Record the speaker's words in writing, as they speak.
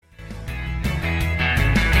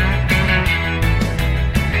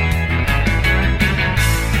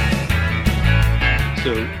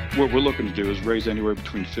What we're looking to do is raise anywhere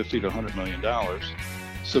between $50 to $100 million,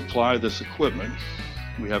 supply this equipment.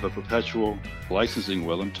 We have a perpetual licensing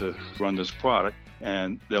with them to run this product,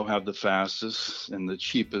 and they'll have the fastest and the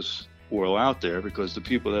cheapest oil out there, because the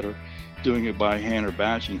people that are doing it by hand or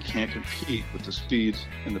batching can't compete with the speeds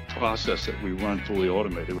and the process that we run fully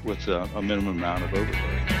automated with a minimum amount of overload.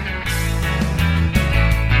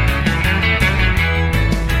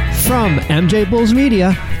 From MJ Bulls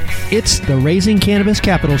Media, it's the Raising Cannabis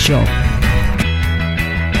Capital Show.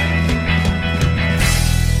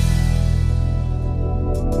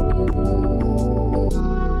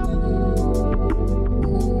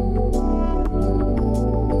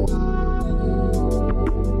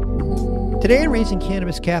 Today in Raising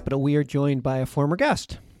Cannabis Capital, we are joined by a former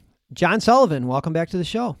guest, John Sullivan. Welcome back to the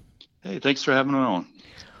show. Hey, thanks for having me on.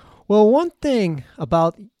 Well, one thing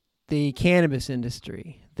about the cannabis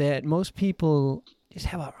industry that most people just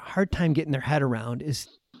have a hard time getting their head around is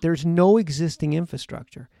there's no existing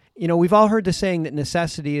infrastructure. You know, we've all heard the saying that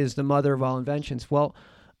necessity is the mother of all inventions. Well,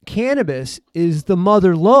 cannabis is the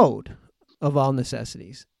mother lode of all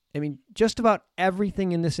necessities. I mean, just about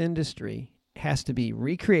everything in this industry has to be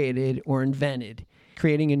recreated or invented,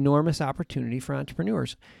 creating enormous opportunity for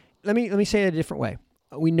entrepreneurs. Let me say it a different way.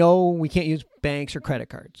 We know we can't use banks or credit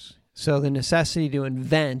cards. So the necessity to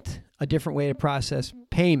invent a different way to process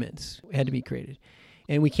payments had to be created.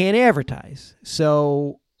 And we can't advertise.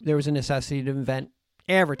 So there was a necessity to invent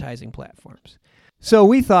advertising platforms. So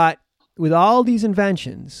we thought with all these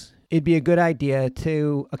inventions, it'd be a good idea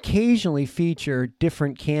to occasionally feature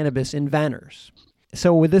different cannabis inventors.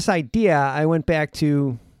 So with this idea, I went back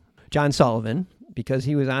to John Sullivan, because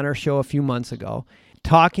he was on our show a few months ago,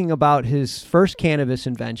 talking about his first cannabis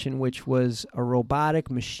invention, which was a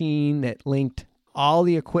robotic machine that linked all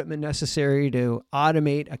the equipment necessary to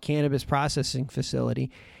automate a cannabis processing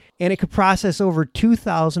facility. And it could process over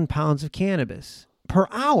 2,000 pounds of cannabis per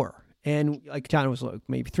hour. And like John was like,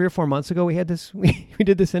 maybe 3 or 4 months ago, we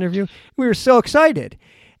did this interview. We were so excited.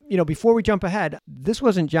 You know, before we jump ahead, this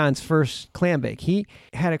wasn't John's first clam bake. He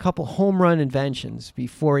had a couple home run inventions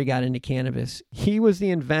before he got into cannabis. He was the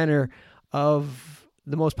inventor of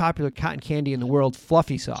the most popular cotton candy in the world,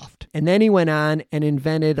 Fluffy Soft. And then he went on and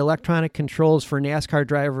invented electronic controls for NASCAR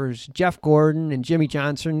drivers Jeff Gordon and Jimmy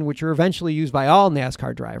Johnson, which were eventually used by all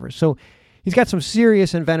NASCAR drivers. So he's got some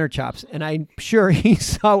serious inventor chops. And I'm sure he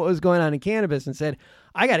saw what was going on in cannabis and said,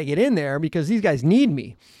 I got to get in there because these guys need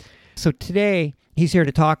me. So today, he's here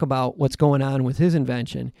to talk about what's going on with his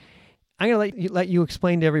invention. I'm going to let you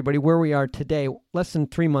explain to everybody where we are today, less than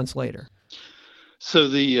 3 months later. So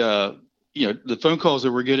the phone calls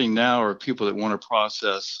that we're getting now are people that want to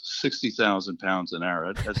process 60,000 pounds an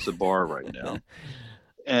hour. That's the bar right now.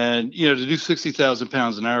 And, to do 60,000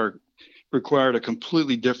 pounds an hour required a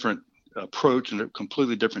completely different approach and a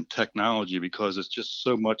completely different technology, because it's just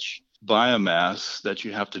so much biomass that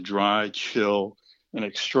you have to dry, chill, and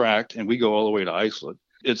extract, and we go all the way to isolate.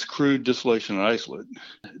 It's crude distillation and isolate.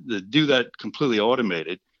 To do that completely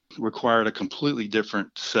automated required a completely different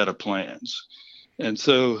set of plans. And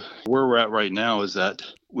so where we're at right now is that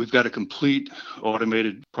we've got a complete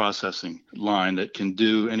automated processing line that can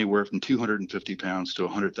do anywhere from 250 pounds to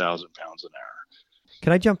 100,000 pounds an hour.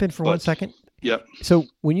 Can I jump in for 1 second? Yep. So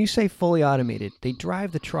when you say fully automated, they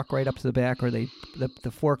drive the truck right up to the back, or the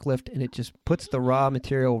forklift, and it just puts the raw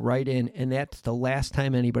material right in, and that's the last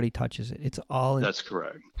time anybody touches it. It's all in. That's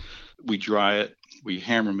correct. We dry it, we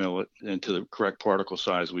hammer mill it into the correct particle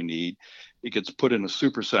size we need. It gets put in a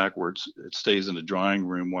super sack where it stays in the drying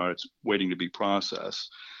room while it's waiting to be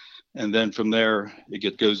processed. And then from there,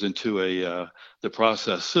 it goes into the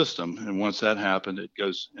process system. And once that happened, it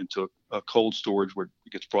goes into a cold storage where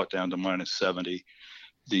it gets brought down to minus 70.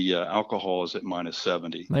 The alcohol is at minus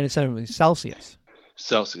 70. Minus 70 Celsius.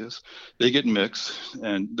 They get mixed,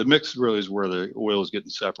 and the mix really is where the oil is getting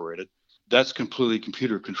separated. That's completely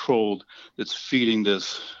computer controlled. That's feeding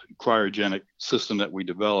this cryogenic system that we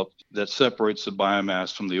developed that separates the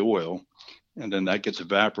biomass from the oil. And then that gets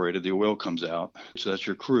evaporated. The oil comes out. So that's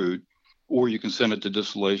your crude. Or you can send it to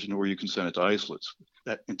distillation, or you can send it to isolates.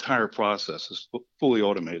 That entire process is fully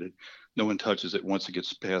automated. No one touches it once it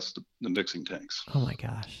gets past the mixing tanks. Oh, my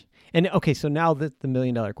gosh. And okay, so now the $1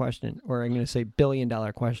 million question, or I'm going to say $1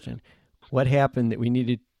 billion question. What happened that we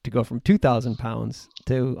needed to go from 2,000 pounds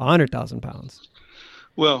to 100,000 pounds?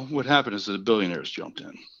 Well, what happened is the billionaires jumped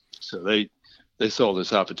in. So they saw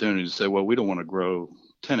this opportunity to say, well, we don't want to grow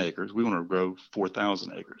 10 acres. We want to grow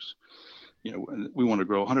 4,000 acres. We want to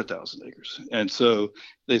grow 100,000 acres. And so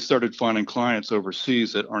they started finding clients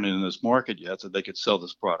overseas that aren't in this market yet that they could sell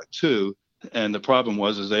this product to. And the problem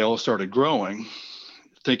was they all started growing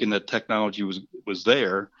thinking that technology was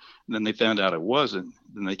there. And then they found out it wasn't.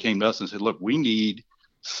 Then they came to us and said, look, we need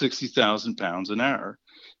 60,000 pounds an hour.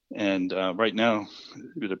 And right now,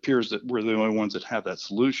 it appears that we're the only ones that have that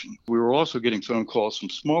solution. We were also getting phone calls from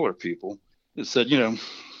smaller people that said,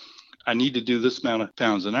 I need to do this amount of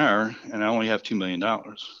pounds an hour, and I only have $2 million.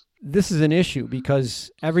 This is an issue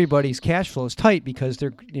because everybody's cash flow is tight because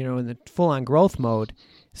they're, in the full-on growth mode.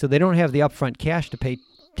 So they don't have the upfront cash to pay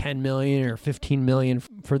 $10 million or $15 million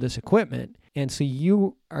for this equipment. And so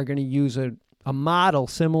you are going to use a model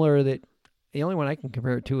similar that the only one I can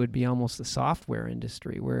compare it to would be almost the software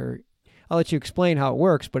industry, where I'll let you explain how it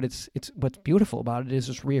works, but it's what's beautiful about it is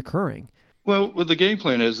it's reoccurring. Well, what the game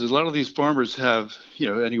plan is a lot of these farmers have,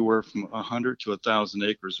 anywhere from 100 to 1,000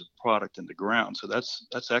 acres of product in the ground. So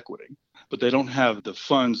that's equity, but they don't have the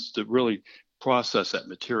funds to really process that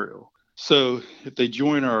material. So if they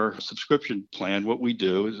join our subscription plan, what we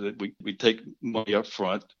do is that we take money up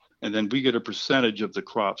front, and then we get a percentage of the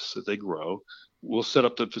crops that they grow. We'll set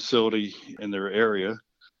up the facility in their area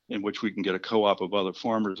in which we can get a co-op of other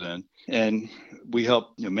farmers in, and we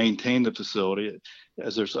help maintain the facility.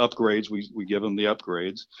 As there's upgrades, we give them the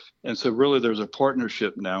upgrades. And so really there's a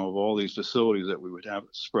partnership now of all these facilities that we would have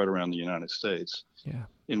spread around the United States,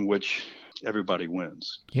 in which everybody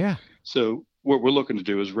wins. Yeah. So what we're looking to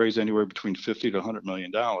do is raise anywhere between $50 to $100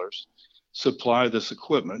 million, supply this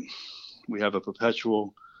equipment. We have a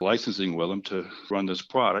perpetual licensing with them to run this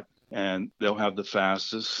product, and they'll have the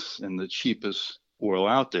fastest and the cheapest oil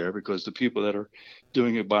out there because the people that are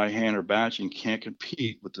doing it by hand or batching can't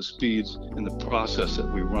compete with the speeds and the process that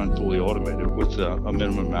we run fully automated with a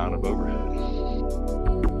minimum amount of overhead.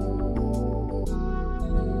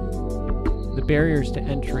 The barriers to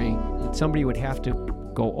entry that somebody would have to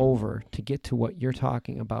go over to get to what you're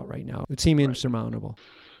talking about right now would seem insurmountable.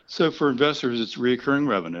 So for investors, it's recurring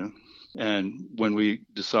revenue. And when we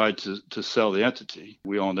decide to sell the entity,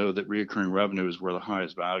 we all know that recurring revenue is where the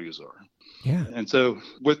highest values are. Yeah. And so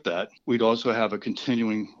with that, we'd also have a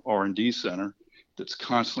continuing R&D center that's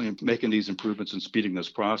constantly making these improvements and speeding this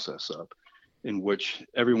process up, in which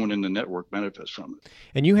everyone in the network benefits from it.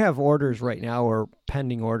 And you have orders right now or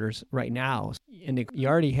pending orders right now, and you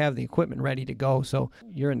already have the equipment ready to go, so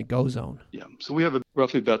you're in the go zone. Yeah. So we have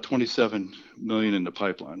roughly about $27 million in the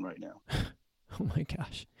pipeline right now. Oh my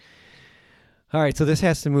gosh. All right, so this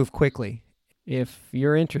has to move quickly. If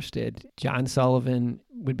you're interested, John Sullivan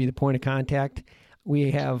would be the point of contact.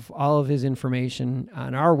 We have all of his information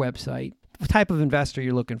on our website. What type of investor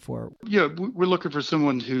you're looking for? Yeah, we're looking for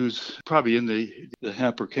someone who's probably in the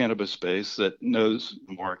hemp or cannabis space that knows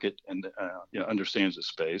the market and understands the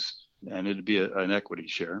space, and it'd be an equity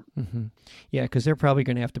share. Mm-hmm. Yeah, because they're probably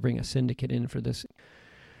going to have to bring a syndicate in for this.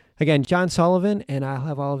 Again, John Sullivan, and I'll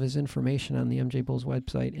have all of his information on the MJ Bulls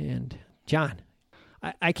website. And John,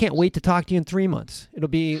 I can't wait to talk to you in 3 months. You'll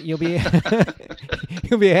be you'll be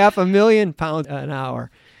 £500,000 an hour.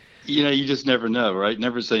 You just never know, right?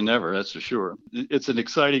 Never say never, that's for sure. It's an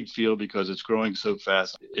exciting field because it's growing so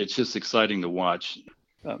fast. It's just exciting to watch.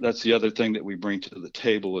 That's the other thing that we bring to the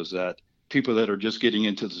table is that people that are just getting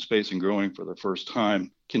into the space and growing for the first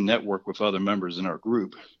time can network with other members in our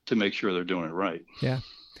group to make sure they're doing it right. Yeah.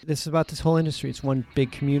 This is about this whole industry. It's one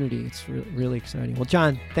big community. It's really exciting. Well,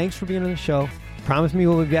 John, thanks for being on the show. Promise me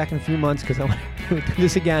we'll be back in a few months because I want to do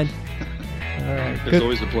this again. All right. It's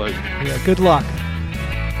always a pleasure. Yeah, good luck.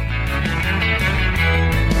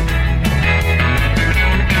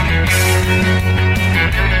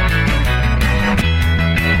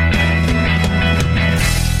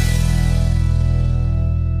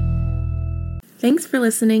 Thanks for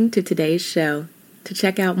listening to today's show. To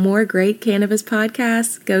check out more great cannabis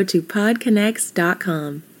podcasts, go to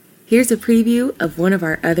podconnects.com. Here's a preview of one of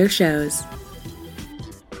our other shows.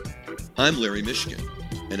 I'm Larry Michigan,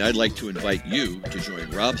 and I'd like to invite you to join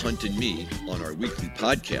Rob Hunt and me on our weekly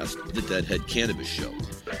podcast, The Deadhead Cannabis Show.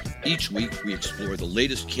 Each week, we explore the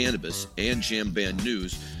latest cannabis and jam band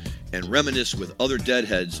news and reminisce with other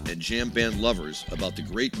Deadheads and jam band lovers about the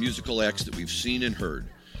great musical acts that we've seen and heard.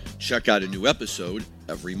 Check out a new episode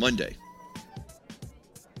every Monday.